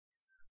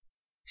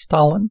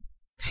Stalin.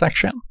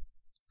 Section.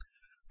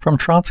 From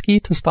Trotsky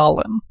to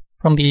Stalin,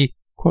 from the,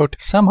 quote,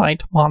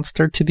 Semite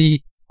monster to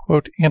the,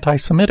 quote,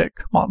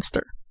 anti-Semitic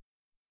monster.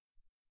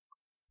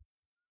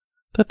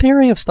 The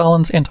theory of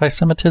Stalin's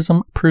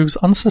anti-Semitism proves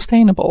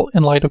unsustainable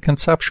in light of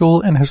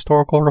conceptual and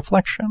historical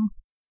reflection.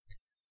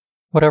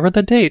 Whatever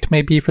the date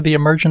may be for the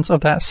emergence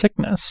of that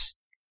sickness,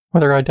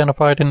 whether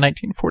identified in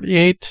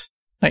 1948,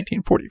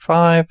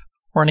 1945,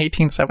 or in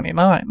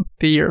 1879,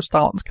 the year of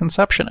Stalin's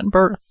conception and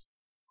birth,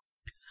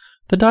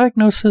 the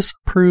diagnosis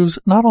proves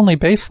not only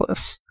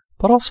baseless,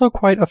 but also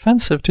quite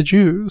offensive to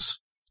Jews,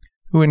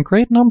 who in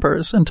great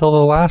numbers until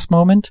the last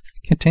moment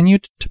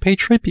continued to pay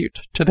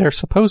tribute to their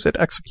supposed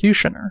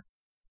executioner.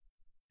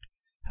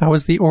 How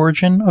is the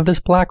origin of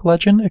this black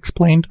legend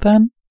explained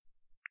then?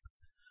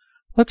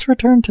 Let's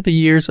return to the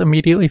years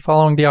immediately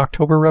following the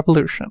October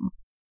Revolution.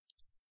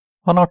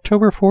 On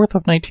October 4th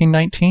of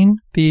 1919,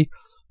 the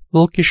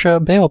Völkische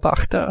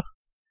Beobachter,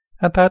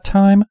 at that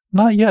time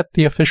not yet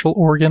the official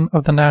organ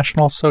of the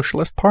National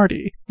Socialist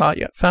Party, not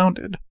yet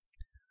founded,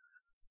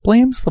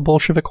 blames the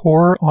Bolshevik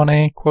horror on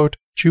a, quote,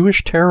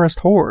 Jewish terrorist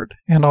horde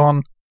and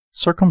on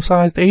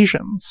circumcised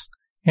Asians,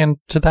 and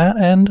to that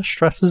end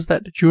stresses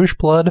that Jewish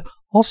blood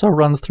also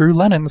runs through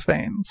Lenin's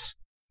veins.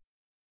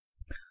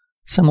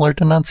 Similar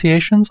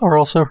denunciations are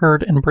also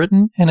heard in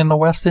Britain and in the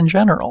West in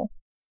general.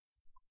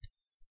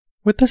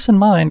 With this in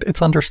mind,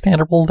 it's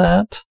understandable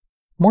that,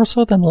 more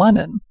so than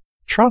Lenin,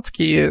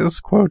 Trotsky is,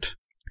 quote,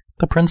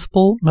 the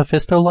principal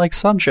Mephisto-like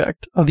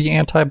subject of the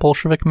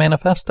anti-Bolshevik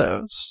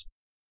manifestos.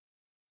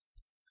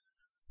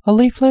 A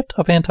leaflet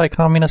of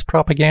anti-communist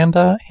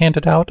propaganda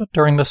handed out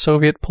during the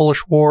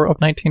Soviet-Polish War of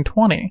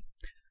 1920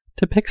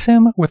 depicts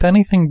him with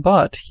anything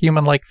but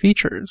human-like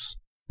features,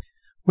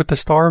 with the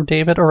Star of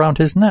David around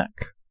his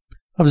neck,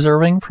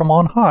 observing from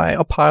on high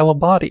a pile of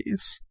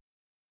bodies.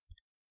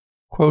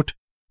 Quote,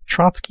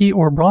 Trotsky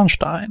or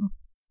Bronstein,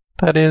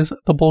 that is,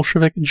 the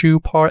Bolshevik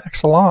Jew par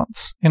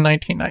excellence in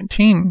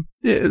 1919,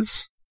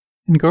 is,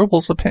 in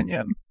Goebbels'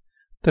 opinion,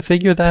 the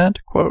figure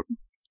that, quote,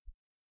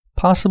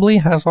 possibly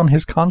has on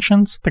his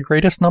conscience the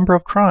greatest number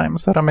of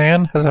crimes that a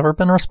man has ever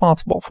been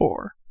responsible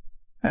for,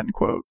 end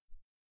quote.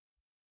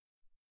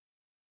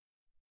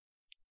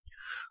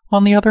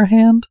 On the other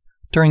hand,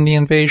 during the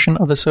invasion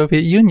of the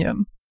Soviet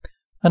Union,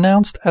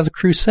 announced as a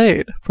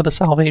crusade for the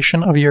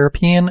salvation of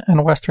European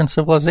and Western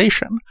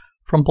civilization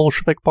from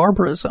Bolshevik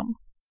barbarism,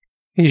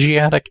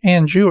 Asiatic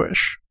and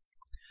Jewish,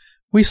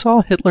 we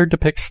saw Hitler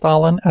depict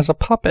Stalin as a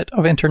puppet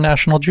of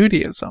international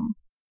Judaism,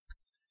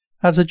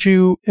 as a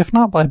Jew, if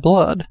not by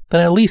blood,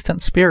 then at least in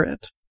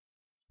spirit.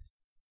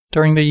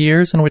 During the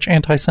years in which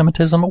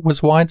anti-Semitism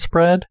was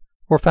widespread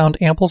or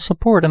found ample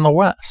support in the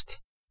West,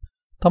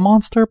 the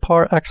monster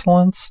par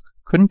excellence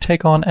couldn't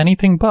take on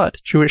anything but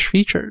Jewish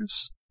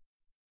features.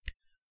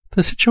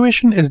 The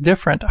situation is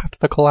different after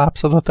the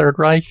collapse of the Third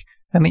Reich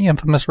and the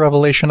infamous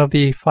revelation of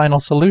the final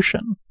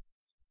solution.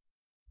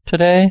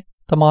 Today,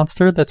 the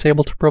monster that's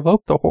able to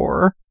provoke the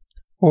horror,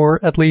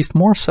 or at least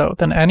more so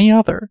than any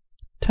other,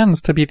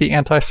 tends to be the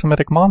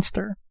anti-Semitic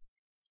monster.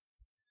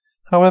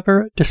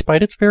 However,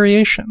 despite its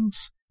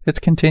variations, its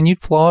continued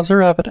flaws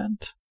are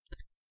evident,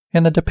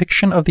 and the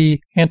depiction of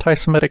the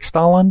anti-Semitic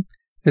Stalin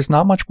is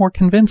not much more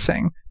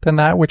convincing than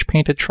that which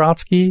painted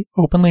Trotsky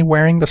openly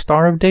wearing the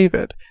Star of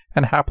David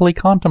and happily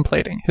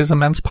contemplating his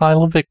immense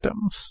pile of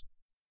victims.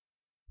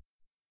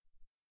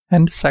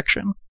 End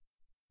section.